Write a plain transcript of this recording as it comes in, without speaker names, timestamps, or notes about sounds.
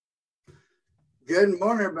Good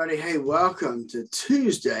morning, everybody. Hey, welcome to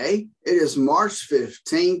Tuesday. It is March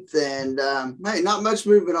 15th, and hey, not much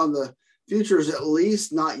movement on the futures, at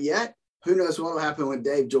least not yet. Who knows what will happen when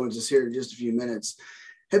Dave joins us here in just a few minutes.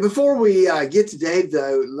 Hey, before we get to Dave,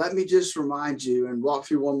 though, let me just remind you and walk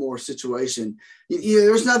through one more situation.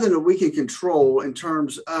 There's nothing that we can control in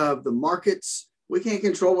terms of the markets. We can't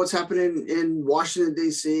control what's happening in Washington,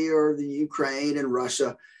 D.C. or the Ukraine and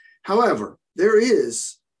Russia. However, there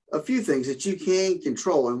is a few things that you can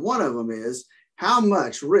control. And one of them is how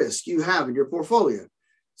much risk you have in your portfolio.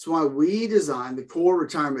 That's why we designed the core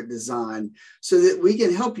retirement design so that we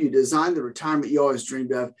can help you design the retirement you always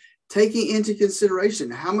dreamed of, taking into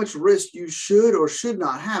consideration how much risk you should or should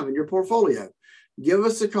not have in your portfolio. Give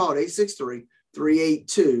us a call at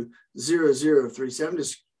 863-382-0037 to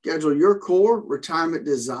schedule your core retirement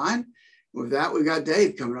design. With that, we've got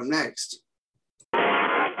Dave coming up next.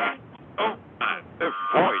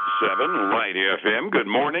 0.7 Light FM. Good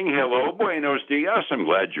morning. Hello. Buenos dias. I'm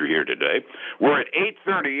glad you're here today. We're at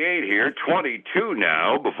 8:38 here, 22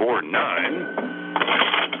 now, before 9.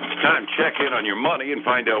 Time to check in on your money and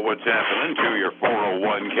find out what's happening to your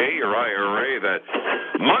 401k, your IRA, that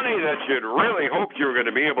money that you'd really hoped you were going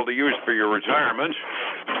to be able to use for your retirement.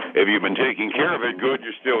 If you've been taking care of it, good,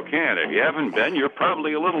 you still can. If you haven't been, you're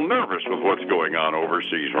probably a little nervous with what's going on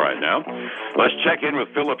overseas right now. Let's check in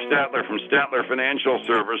with Phillip Statler from Statler Financial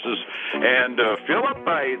Services. And Phillip,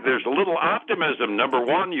 there's a little optimism. Number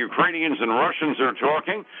one, Ukrainians and Russians are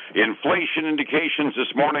talking. Inflation indications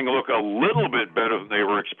this morning look a little bit better than they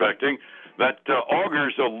were expecting. That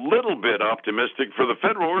augurs a little bit optimistic for the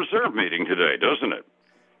Federal Reserve meeting today, doesn't it?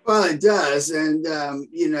 Well, it does. And,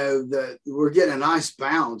 we're getting a nice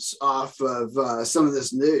bounce off of some of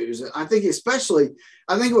this news. I think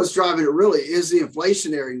what's driving it really is the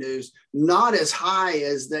inflationary news, not as high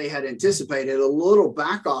as they had anticipated, a little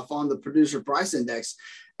back off on the producer price index.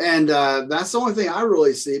 And that's the only thing I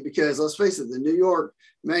really see, because let's face it, the New York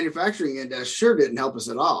manufacturing index sure didn't help us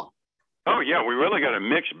at all. Oh, yeah, we really got a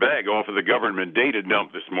mixed bag off of the government data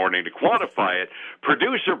dump this morning. To quantify it,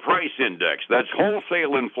 producer price index, that's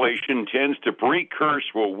wholesale inflation, tends to precurse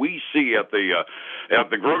what we see at the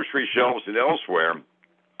grocery shelves and elsewhere.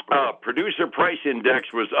 Producer price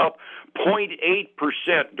index was up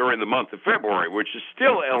 0.8% during the month of February, which is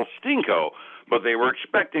still El Stinko, but they were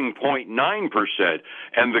expecting 0.9%.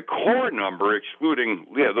 And the core number, excluding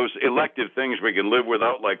those elective things we can live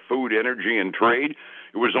without, like food, energy, and trade,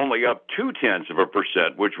 it was only up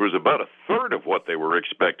 0.2%, which was about a third of what they were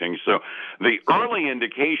expecting. So the early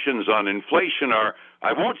indications on inflation are,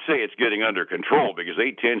 I won't say it's getting under control, because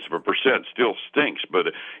 0.8% still stinks,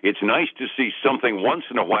 but it's nice to see something once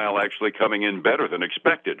in a while actually coming in better than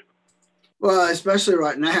expected. Well, especially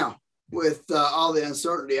right now with all the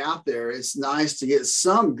uncertainty out there, it's nice to get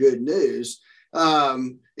some good news,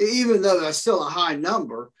 even though that's still a high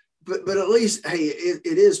number. But at least, hey,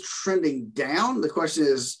 it is trending down. The question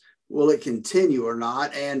is, will it continue or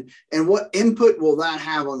not? And what input will that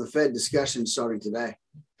have on the Fed discussion starting today?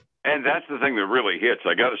 And that's the thing that really hits.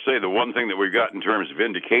 I got to say, the one thing that we've got in terms of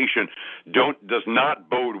indication does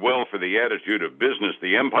not bode well for the attitude of business.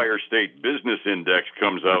 The Empire State Business Index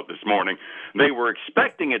comes out this morning. They were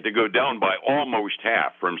expecting it to go down by almost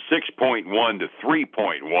half, from 6.1 to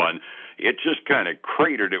 3.1. It just kind of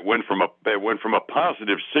cratered. It went from a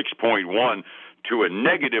positive 6.1 to a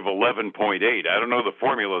negative 11.8. I don't know the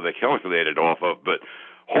formula they calculated off of, but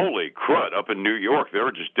holy crud, up in New York, they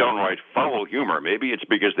were just downright foul humor. Maybe it's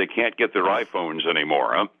because they can't get their iPhones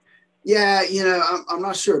anymore, huh? Yeah, I'm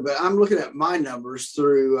not sure, but I'm looking at my numbers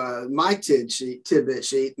through my tidbit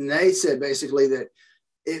sheet, and they said basically that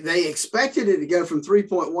they expected it to go from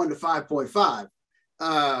 3.1 to 5.5.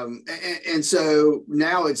 And so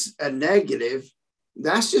now it's a negative.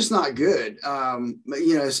 That's just not good.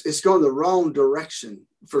 It's going the wrong direction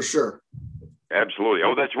for sure. Absolutely.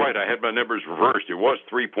 Oh, that's right. I had my numbers reversed. It was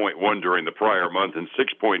 3.1 during the prior month, and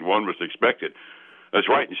 6.1 was expected. That's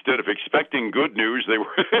right. Instead of expecting good news,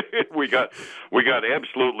 we got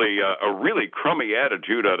absolutely a really crummy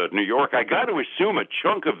attitude out of New York. I got to assume a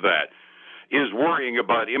chunk of that is worrying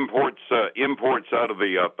about imports out of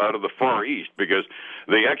the Far East, because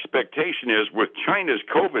the expectation is, with China's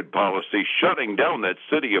COVID policy shutting down that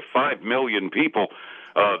city of 5 million people,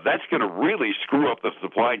 that's going to really screw up the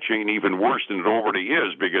supply chain even worse than it already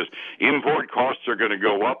is, because import costs are going to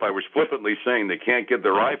go up. I was flippantly saying they can't get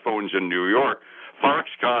their iPhones in New York.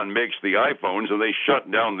 Foxconn makes the iPhones, and they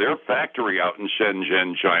shut down their factory out in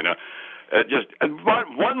Shenzhen, China. Just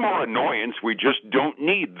one more annoyance we just don't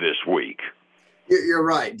need this week. You're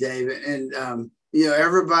right, Dave. And,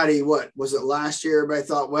 everybody, what was it last year? Everybody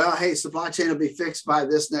thought, well, hey, supply chain will be fixed by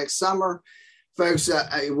this next summer. folks,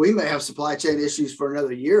 we may have supply chain issues for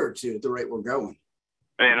another year or two at the rate we're going.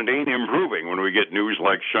 And it ain't improving when we get news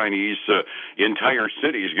like Chinese entire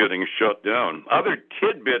cities getting shut down. Other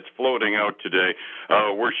tidbits floating out today.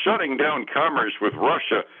 We're shutting down commerce with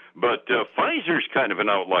Russia, but Pfizer's kind of an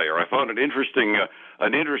outlier. I found an interesting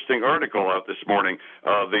article out this morning.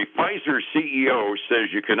 The Pfizer CEO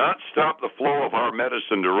says you cannot stop the flow of our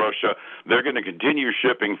medicine to Russia. They're going to continue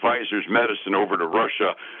shipping Pfizer's medicine over to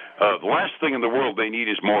Russia. The last thing in the world they need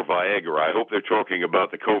is more Viagra. I hope they're talking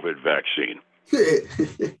about the COVID vaccine.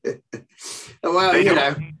 Well, they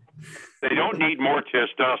don't need more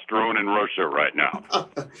testosterone in Russia right now.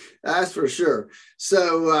 That's for sure.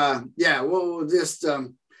 So, we'll just,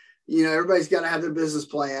 everybody's got to have their business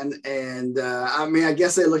plan. And I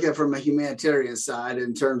guess they look at it from a humanitarian side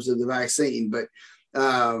in terms of the vaccine. But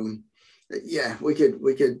we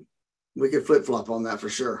could flip flop on that for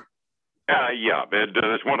sure. And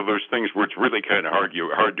that's one of those things where it's really kind of hard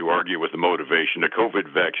to argue with the motivation. A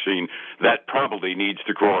COVID vaccine, that probably needs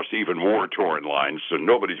to cross even more torn lines, so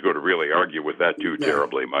nobody's going to really argue with that too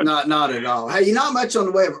terribly much. Not at all. Hey, not much on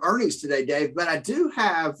the way of earnings today, Dave, but I do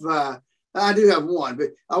have one. But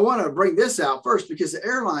I want to bring this out first because the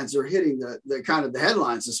airlines are hitting the kind of the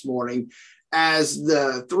headlines this morning as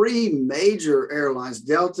the three major airlines,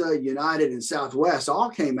 Delta, United, and Southwest, all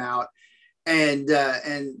came out and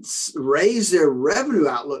raise their revenue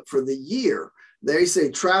outlook for the year. They say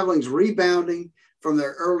traveling's rebounding from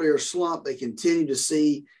their earlier slump. They continue to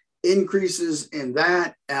see increases in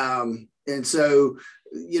that. And so,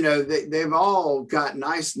 they've all got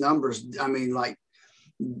nice numbers. I mean, like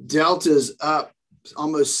Delta's up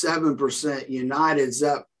almost 7%, United's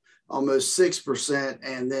up almost 6%,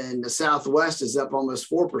 and then the Southwest is up almost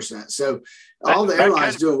 4%. So all the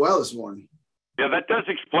airlines doing well this morning. Yeah, that does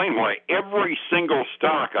explain why every single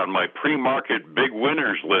stock on my pre-market big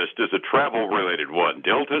winners list is a travel-related one.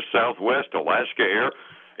 Delta, Southwest, Alaska Air,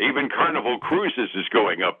 even Carnival Cruises is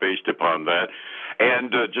going up based upon that.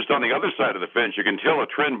 And just on the other side of the fence, you can tell a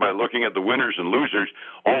trend by looking at the winners and losers.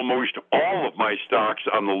 Almost all of my stocks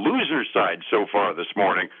on the loser side so far this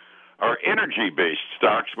morning are energy-based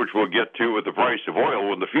stocks, which we'll get to with the price of oil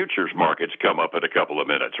when the futures markets come up in a couple of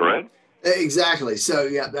minutes, right? Exactly. So,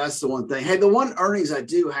 that's the one thing. Hey, the one earnings I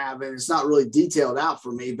do have, and it's not really detailed out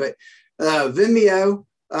for me, but Vimeo,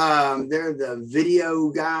 they're the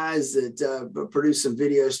video guys that produce some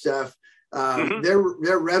video stuff.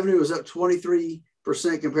 Their revenue was up 23%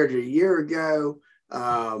 compared to a year ago.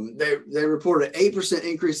 They reported an 8%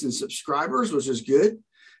 increase in subscribers, which is good.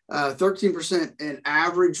 13% in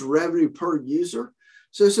average revenue per user.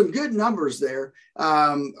 So some good numbers there.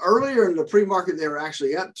 Earlier in the pre-market, they were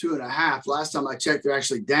actually up 2.5. Last time I checked, they're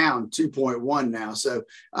actually down 2.1 now. So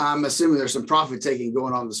I'm assuming there's some profit taking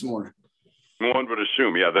going on this morning. One would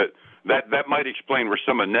assume, that might explain where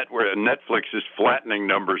some of Netflix's flattening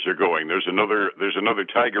numbers are going. There's another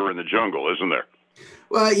tiger in the jungle, isn't there?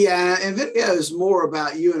 Well, yeah, and video is more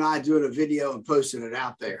about you and I doing a video and posting it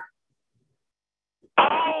out there.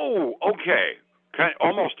 Oh, okay.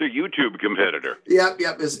 Almost a YouTube competitor. Yep.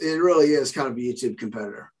 It really is kind of a YouTube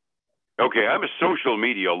competitor. Okay, I'm a social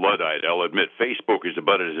media Luddite, I'll admit. Facebook is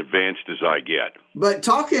about as advanced as I get. But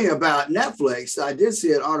talking about Netflix, I did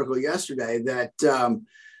see an article yesterday that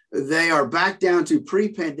they are back down to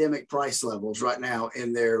pre-pandemic price levels right now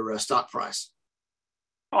in their stock price.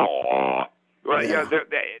 Oh, well, yeah,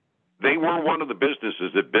 they were one of the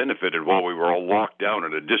businesses that benefited while we were all locked down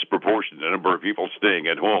and a disproportionate number of people staying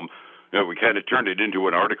at home. We kind of turned it into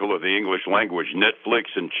an article of the English language. Netflix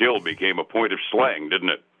and chill became a point of slang, didn't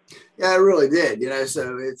it? Yeah, it really did.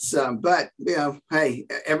 So it's, but, hey,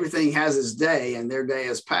 everything has its day, and their day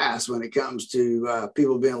has passed when it comes to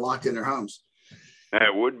people being locked in their homes.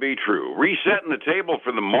 That would be true. Resetting the table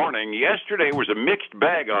for the morning. Yesterday was a mixed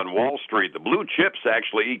bag on Wall Street. The blue chips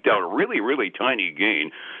actually eked out a really, really tiny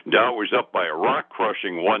gain. Dow was up by a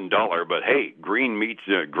rock-crushing $1, but hey, green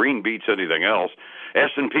beats anything else.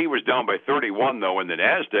 S&P was down by 31, though, and the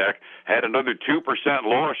NASDAQ had another 2%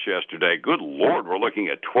 loss yesterday. Good Lord, we're looking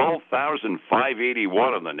at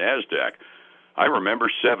 12,581 on the NASDAQ. I remember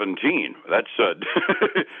 17. That's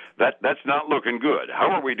not looking good. How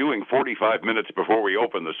are we doing 45 minutes before we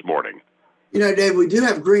open this morning? Dave, we do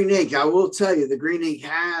have green ink. I will tell you the green ink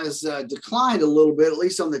has declined a little bit, at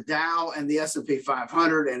least on the Dow and the S&P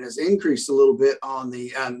 500, and has increased a little bit on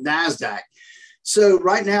the NASDAQ. So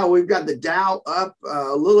right now we've got the Dow up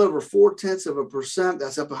a little over 0.4%.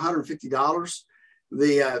 That's up $150.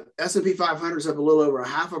 The S&P 500 is up a little over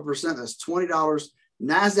 0.5%. That's $20.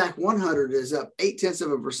 NASDAQ 100 is up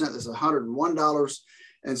 0.8%. That's $101.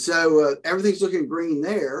 And so everything's looking green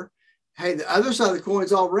there. Hey, the other side of the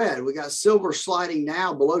coin's all red. We got silver sliding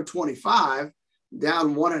now below 25,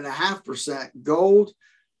 down 1.5%. Gold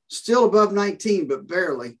still above 19, but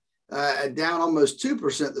barely, down almost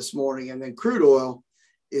 2% this morning. And then crude oil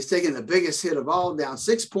is taking the biggest hit of all, down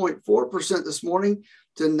 6.4% this morning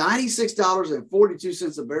to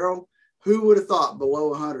 $96.42 a barrel. Who would have thought below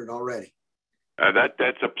 100 already?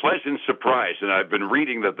 That's a pleasant surprise, and I've been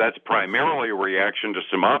reading that that's primarily a reaction to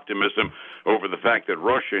some optimism over the fact that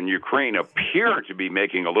Russia and Ukraine appear to be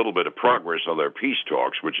making a little bit of progress on their peace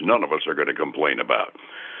talks, which none of us are going to complain about.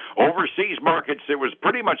 Overseas markets, it was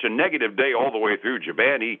pretty much a negative day all the way through.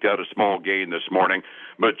 Japan eked out a small gain this morning,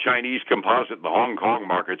 but Chinese composite and the Hong Kong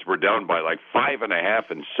markets were down by like 5.5%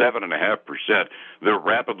 and 7.5%. They're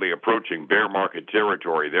rapidly approaching bear market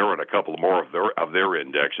territory. They're in a couple more of their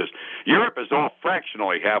indexes. Europe is all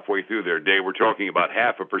fractionally halfway through their day. We're talking about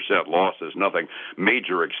 0.5% losses, nothing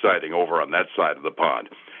major exciting over on that side of the pond.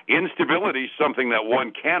 Instability is something that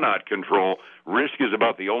one cannot control. Risk is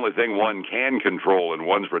about the only thing one can control in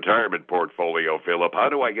one's retirement portfolio, Phillip. How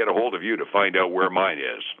do I get a hold of you to find out where mine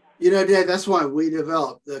is? You know, Dave, that's why we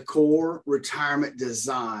developed the core retirement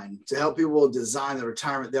design to help people design the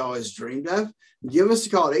retirement they always dreamed of. Give us a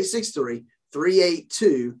call at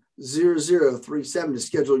 863-382-0037 to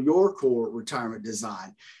schedule your core retirement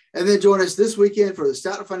design. And then join us this weekend for the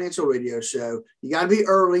Statler Financial Radio Show. You got to be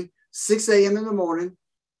early, 6 a.m. in the morning.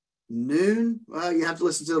 Noon, well, you have to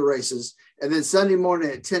listen to the races. And then Sunday morning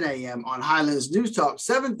at 10 a.m. on Highlands News Talk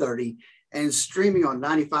 730 and streaming on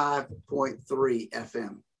 95.3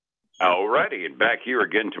 FM. All righty, and back here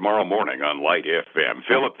again tomorrow morning on Light FM.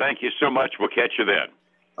 Phillip, thank you so much. We'll catch you then.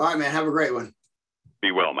 All right, man. Have a great one.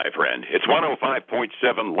 Be well, my friend. It's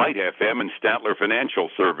 105.7 Light FM and Statler Financial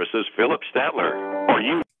Services. Phillip Statler, are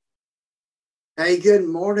you? Hey, good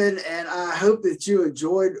morning, and I hope that you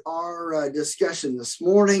enjoyed our discussion this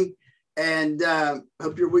morning, and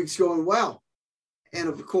hope your week's going well. And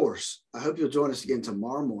of course, I hope you'll join us again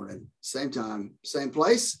tomorrow morning, same time, same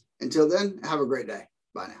place. Until then, have a great day.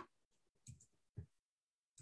 Bye now.